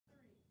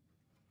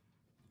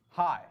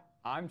Hi,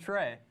 I'm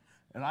Trey.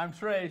 And I'm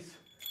Trace.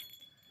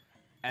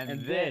 And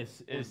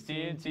this is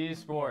TNT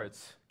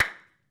Sports.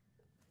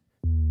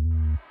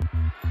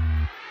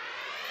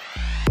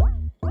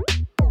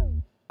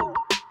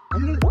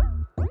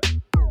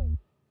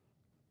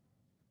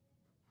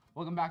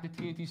 Welcome back to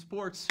TNT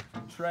Sports.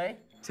 Trey,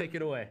 take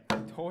it away.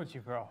 Told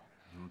you, bro.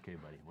 Okay,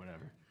 buddy,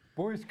 whatever.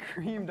 Boys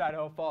creamed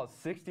Idaho Falls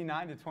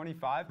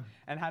 69-25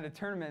 and had a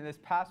tournament this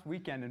past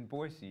weekend in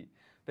Boise.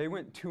 They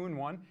went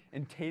 2-1,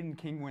 and Taden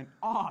King went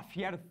off.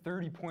 He had a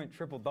 30-point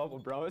triple-double,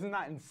 bro. Isn't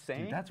that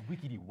insane? Dude, that's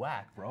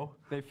wickety-whack, bro.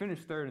 They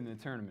finished third in the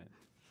tournament.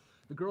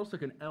 The girls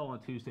took an L on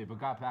Tuesday, but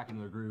got back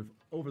into their groove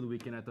over the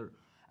weekend at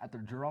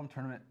their Jerome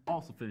tournament,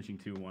 also finishing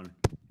 2-1.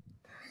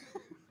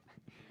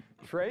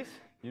 Trace,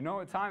 you know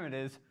what time it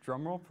is.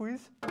 Drum roll,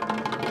 please.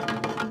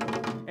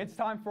 It's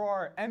time for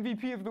our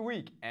MVP of the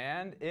week,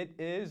 and it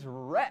is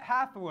Rhett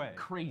Hathaway.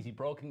 Crazy,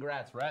 bro.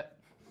 Congrats, Rhett.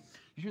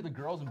 You hear the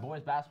girls and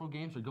boys basketball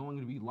games are going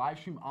to be live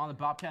streamed on the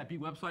Bobcat Beat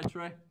website,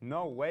 Trey?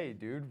 No way,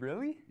 dude.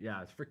 Really?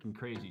 Yeah, it's freaking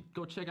crazy.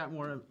 Go check out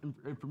more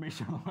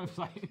information on the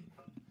website.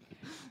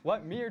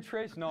 Let me or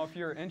Trace know if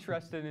you're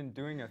interested in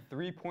doing a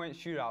 3-point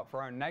shootout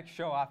for our next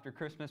show after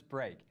Christmas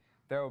break.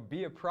 There will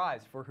be a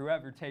prize for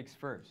whoever takes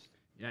first.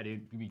 Yeah,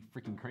 dude, you'd be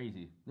freaking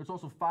crazy. There's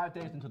also 5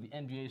 days until the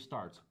NBA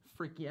starts.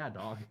 Freak yeah,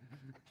 dog.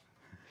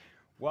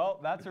 Well,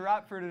 that's a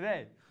wrap for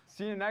today.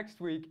 See you next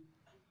week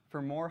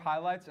for more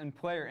highlights and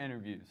player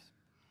interviews.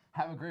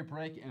 Have a great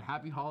break and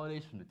happy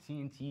holidays from the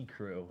TNT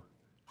crew.